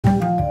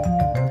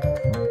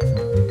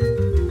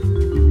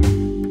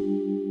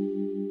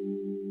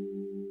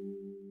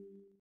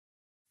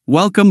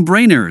Welcome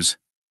brainers!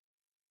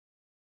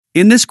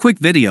 In this quick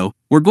video,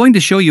 we're going to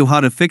show you how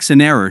to fix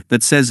an error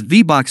that says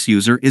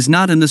vboxuser is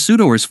not in the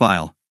Sudoers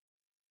file.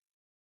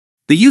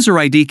 The user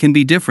ID can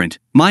be different.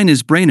 Mine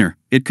is brainer,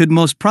 it could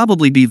most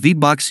probably be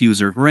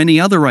vboxuser or any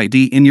other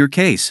ID in your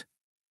case.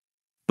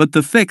 But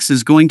the fix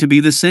is going to be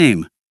the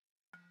same.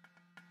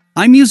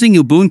 I'm using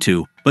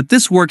Ubuntu, but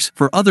this works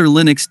for other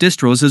Linux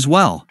distros as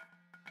well.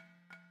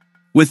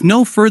 With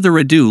no further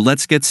ado,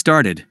 let's get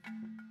started.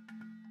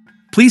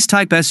 Please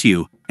type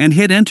SU and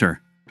hit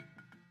enter.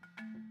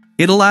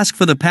 It'll ask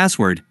for the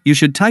password. You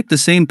should type the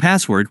same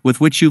password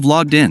with which you've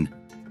logged in.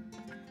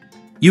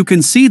 You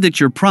can see that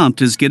your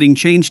prompt is getting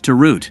changed to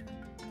root.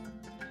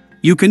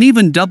 You can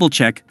even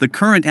double-check the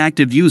current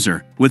active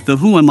user with the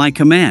who am I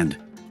command.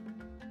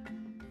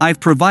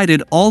 I've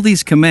provided all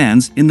these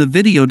commands in the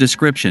video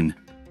description.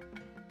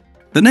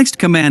 The next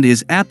command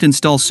is apt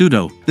install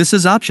sudo. This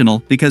is optional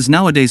because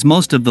nowadays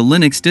most of the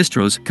Linux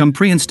distros come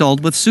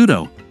pre-installed with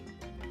sudo.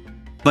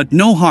 But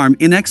no harm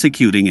in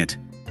executing it.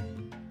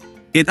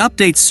 It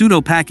updates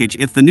sudo package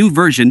if the new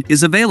version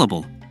is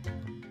available.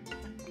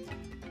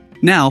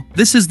 Now,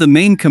 this is the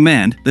main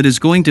command that is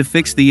going to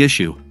fix the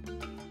issue.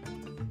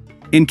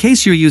 In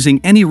case you're using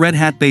any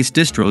RedHat-based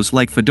distros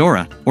like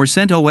Fedora or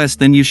CentOS,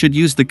 then you should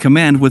use the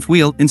command with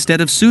wheel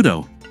instead of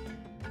sudo.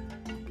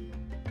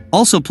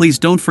 Also, please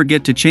don't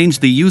forget to change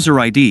the user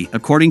ID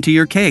according to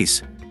your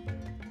case.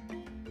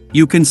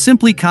 You can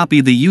simply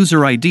copy the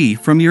user ID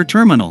from your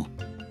terminal.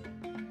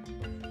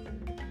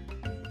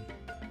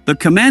 The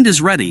command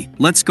is ready,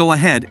 let's go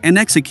ahead and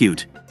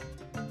execute.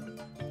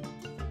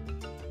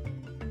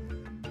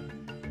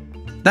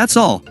 That's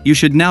all. You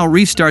should now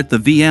restart the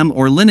VM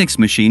or Linux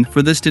machine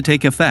for this to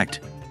take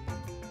effect.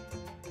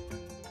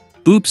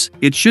 Oops,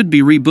 it should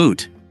be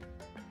reboot.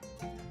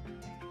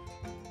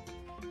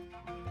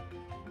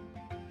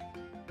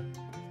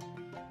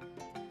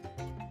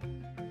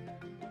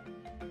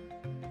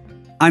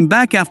 I'm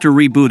back after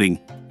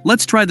rebooting.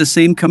 Let's try the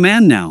same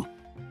command now.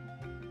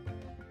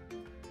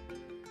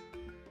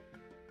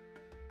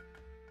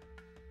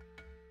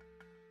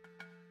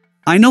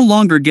 I no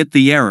longer get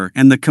the error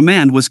and the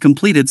command was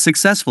completed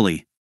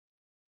successfully.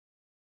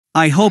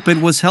 I hope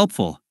it was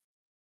helpful.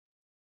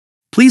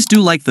 Please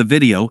do like the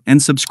video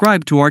and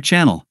subscribe to our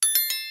channel.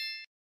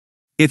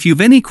 If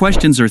you've any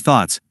questions or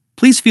thoughts,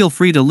 please feel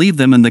free to leave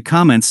them in the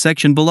comments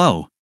section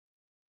below.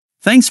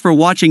 Thanks for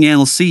watching and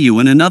I'll see you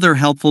in another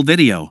helpful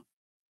video.